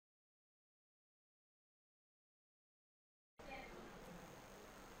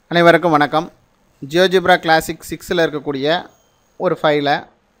அனைவருக்கும் வணக்கம். Geogebra Classic 6ல இருக்கக்கூடிய ஒரு ஃபைலை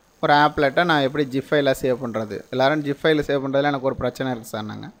ஒரு ஆப்லெட்டை நான் எப்படி ஜிப் ஃபைலில் சேவ் பண்ணுறது. எல்லாரும் ஜிப் ஃபைலில் சேவ் பண்ணுறதுல எனக்கு ஒரு பிரச்சனை இருக்குது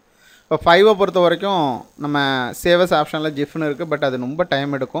சார்னாங்க. இப்போ 5 பொறுத்த வரைக்கும் நம்ம சேவஸ் ஆப்ஷனில் ஜிஃப்னு இருக்குது. பட் அது ரொம்ப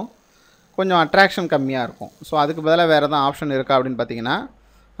டைம் எடுக்கும், கொஞ்சம் அட்ராக்ஷன் கம்மியாக இருக்கும். ஸோ அதுக்கு பதிலாக வேறு எதாவது ஆப்ஷன் இருக்கா அப்படின்னு பார்த்தீங்கன்னா,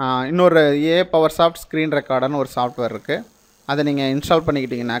 இன்னொரு apowersoft ஸ்க்ரீன் ரெக்கார்டர்னு ஒரு சாஃப்ட்வேர் இருக்குது. அதை நீங்கள் இன்ஸ்டால்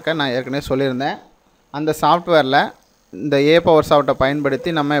பண்ணிக்கிட்டிங்கனாக்கா, நான் ஏற்கனவே சொல்லியிருந்தேன், அந்த சாஃப்ட்வேரில் இந்த apowersoftை பயன்படுத்தி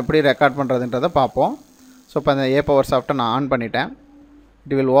நம்ம எப்படி ரெக்கார்ட் பண்ணுறதுன்றதை பார்ப்போம். ஸோ இப்போ அந்த apowersoftை நான் ஆன் பண்ணிட்டேன்.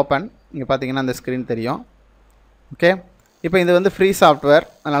 It will open. இங்கே பார்த்தீங்கன்னா அந்த ஸ்க்ரீன் தெரியும். ஓகே, இப்போ இது வந்து ஃப்ரீ சாஃப்ட்வேர்,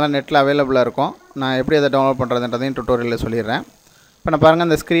 அதனால் நெட்டில் அவைலபிளாக இருக்கும். நான் எப்படி அதை டவுன்லோட் பண்ணுறதுன்றதையும் டுட்டோரியலில் சொல்லிடுறேன். இப்போ நான் பாருங்கள்,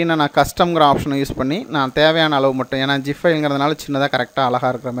 இந்த ஸ்க்ரீனை நான் கஸ்டம்ங்கிற ஆப்ஷனை யூஸ் பண்ணி நான் தேவையான அளவு மட்டும், ஏன்னா ஜிப் ஃபைலுங்கிறதுனால சின்னதாக கரெக்டாக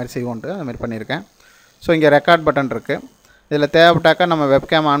அழகாக இருக்கிற மாதிரி செய்வோன்ட்டு அது மாதிரி பண்ணியிருக்கேன். ஸோ இங்கே ரெக்கார்ட் பட்டன் இருக்குது. இதில் தேவைப்பட்டாக்கா நம்ம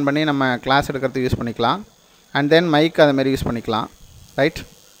வெப்கேம் ஆன் பண்ணி நம்ம கிளாஸ் எடுக்கிறதுக்கு யூஸ் பண்ணிக்கலாம். அண்ட் தென் மைக் அதுமாரி யூஸ் பண்ணிக்கலாம். ரைட்,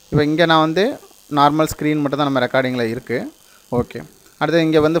 இப்போ இங்கே நான் வந்து நார்மல் ஸ்க்ரீன் மட்டும் தான் நம்ம ரெக்கார்டிங்கில் இருக்குது. ஓகே, அடுத்து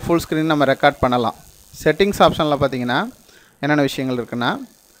இங்கே வந்து ஃபுல் ஸ்க்ரீன் நம்ம ரெக்கார்ட் பண்ணலாம். செட்டிங்ஸ் ஆப்ஷனில் பார்த்தீங்கன்னா என்னென்ன விஷயங்கள் இருக்குன்னா,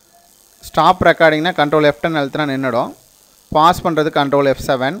 ஸ்டாப் ரெக்கார்டிங்னா கண்ட்ரோல் F10 அழுத்தினா நின்றுடும். பாஸ் பண்ணுறது கண்ட்ரோல்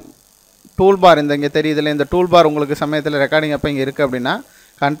F7. டூல் பார் இங்கே தெரியுதில்ல, இந்த டூல் பார் உங்களுக்கு சமயத்தில் ரெக்கார்டிங் எப்போ இங்கே இருக்குது அப்படின்னா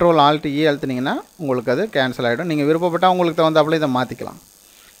கண்ட்ரோல் Alt E அழுத்தினீங்கன்னா உங்களுக்கு அது கேன்சல் ஆகிடும். நீங்கள் விருப்பப்பட்டால் உங்களுக்கு தகுந்தாப்புல இதை மாற்றிக்கலாம்.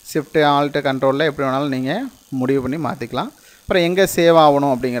 ஷிஃப்ட் ஆல்ட் கண்ட்ரோலில் எப்படி வேணாலும் நீங்கள் முடிவு பண்ணி மாற்றிக்கலாம். அப்புறம் எங்கே சேவ்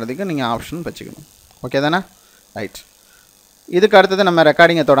ஆகணும் அப்படிங்கிறதுக்கு நீங்கள் ஆப்ஷன் வச்சுக்கணும். ஓகே தானே? ரைட், இதுக்கு அடுத்தது நம்ம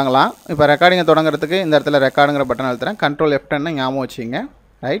ரெக்கார்டிங்கை தொடங்கலாம். இப்போ ரெக்கார்டிங்கை தொடங்குறதுக்கு இந்த இடத்துல ரெக்கார்டுங்கிற பட்டன் அழுத்துறேன். கண்ட்ரோல் F10 ஞாபகம் வச்சுங்க.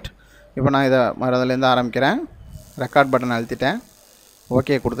 ரைட், இப்போ நான் இதை மறுதிலேருந்து ஆரம்பிக்கிறேன். ரெக்கார்ட் பட்டன் அழுத்திட்டேன்,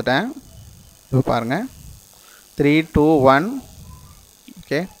 ஓகே கொடுத்துட்டேன். இப்போ பாருங்கள், 3 2 1.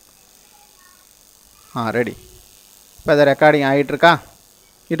 Okay, ready. இப்போ இதை recording ஆகிட்டுருக்கா.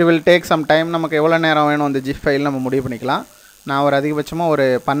 It will take some time. நமக்கு எவ்வளோ நேரம் வேணும் அந்த ஜிப் ஃபைல் நம்ம முடிவு பண்ணிக்கலாம். நான் ஒரு அதிகபட்சமாக ஒரு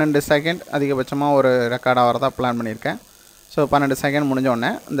 12 செகண்ட் அதிகபட்சமாக ஒரு ரெக்கார்ட் ஆகிறதா பிளான் பண்ணியிருக்கேன். ஸோ 12 செகண்ட்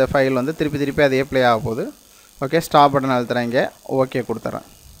முடிஞ்சோடனே இந்த ஃபைல் வந்து திருப்பி அதே ப்ளே ஆக போகுது. ஓகே, ஸ்டாப் பட்டன் அழுத்துறேன், இங்கே ஓகே கொடுத்துட்றேன்.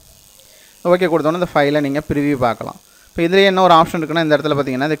 ஓகே கொடுத்தோன்னே இந்த ஃபைலை நீங்கள் ப்ரிவியூ பார்க்கலாம். இப்போ இதிலே என்ன ஒரு ஆப்ஷன் இருக்குன்னா, இந்த இடத்துல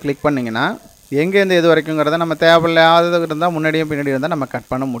பார்த்தீங்கன்னா இதை கிளிக் பண்ணிங்கன்னா எங்கேருந்து எது வரைக்குங்கிறத நம்ம தேவையில்லாதது இருந்தால் முன்னாடியும் பின்னாடி இருந்தால் நம்ம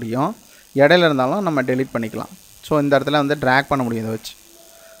கட் பண்ண முடியும். இடையில இருந்தாலும் நம்ம டெலிட் பண்ணிக்கலாம். ஸோ இந்த இடத்துல வந்து ட்ராக் பண்ண முடியும் இதை வச்சு.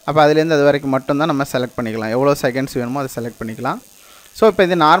 அப்போ அதுலேருந்து அது வரைக்கும் மட்டும்தான் நம்ம செலக்ட் பண்ணிக்கலாம். எவ்வளோ செகண்ட்ஸ் வேணுமோ அதை செலக்ட் பண்ணிக்கலாம். ஸோ இப்போ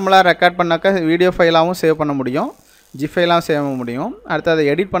இது நார்மலாக ரெக்கார்ட் பண்ணாக்கா வீடியோ ஃபைலாகவும் சேவ் பண்ண முடியும், ஜிப் ஃபைலாகவும் சேவ் பண்ண முடியும். அடுத்து அதை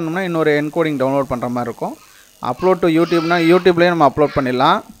எடிட் பண்ணோம்னா இன்னொரு என்கோடிங் டவுன்லோட் பண்ணுற மாதிரி இருக்கும். அப்லோட் டு யூடியூப்னா யூடியூப்லேயும் நம்ம அப்லோட்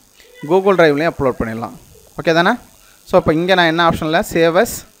பண்ணிடலாம், கூகுள் ட்ரைவ்லேயும் அப்லோட் பண்ணிடலாம். ஓகே தானே? ஸோ இப்போ இங்கே நான் என்ன ஆப்ஷனில்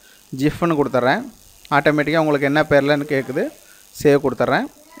சேவஸ் ஜிஃப்னு கொடுத்துட்றேன். ஆட்டோமேட்டிக்காக உங்களுக்கு என்ன பேர்லன்னு கேட்குது, சேவ் கொடுத்துட்றேன்.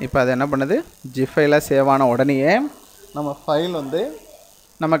 இப்போ அது என்ன பண்ணுது, ஜிப் ஃபைலாக சேவ் ஆன உடனேயே நம்ம ஃபைல் வந்து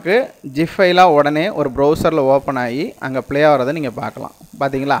நமக்கு ஜிப் ஃபைலாக உடனே ஒரு ப்ரௌசரில் ஓப்பன் ஆகி அங்கே ப்ளே ஆகிறத நீங்கள் பார்க்கலாம்.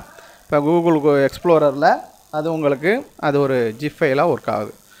 பார்த்தீங்களா? இப்போ கூகுள் எக்ஸ்ப்ளோரரில் அது உங்களுக்கு அது ஒரு ஜிப் ஃபைலாக ஒர்க்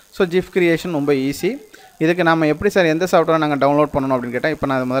ஆகுது. ஸோ ஜிப் க்ரியேஷன் ரொம்ப ஈஸி. இதுக்கு நம்ம எப்படி சார் எந்த சாஃப்ட்வேர் நாங்கள் டவுன்லோட் பண்ணணும் அப்படின்னு கேட்டால், இப்போ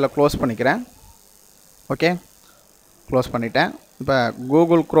நான் அதை முதல்ல க்ளோஸ் பண்ணிக்கிறேன். ஓகே, க்ளோஸ் பண்ணிட்டேன். இப்போ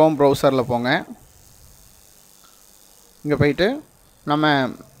கூகுள் க்ரோம் ப்ரௌசரில் போங்க. இங்கே போயிட்டு நம்ம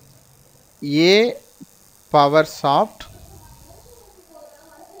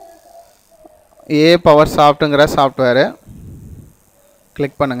apowersoftங்கிற சாஃப்ட்வேரு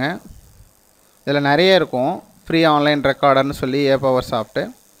கிளிக் பண்ணுங்கள். இதில் நிறைய இருக்கும். ஃப்ரீ ஆன்லைன் ரெக்கார்டர்னு சொல்லி apowersoft.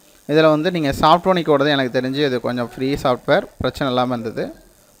 இதில் வந்து நீங்கள் சாஃப்ட்வேனிக்கோடது எனக்கு தெரிஞ்சு இது கொஞ்சம் ஃப்ரீ சாஃப்ட்வேர், பிரச்சனை இல்லாமல் இருந்தது.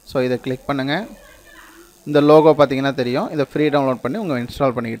 ஸோ இதை கிளிக் பண்ணுங்கள். இந்த லோகோ பார்த்தீங்கன்னா தெரியும். இதை ஃப்ரீ டவுன்லோட் பண்ணி உங்கள்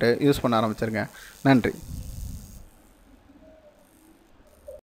இன்ஸ்டால் பண்ணிக்கிட்டு யூஸ் பண்ண ஆரம்பிச்சிருங்க. நன்றி.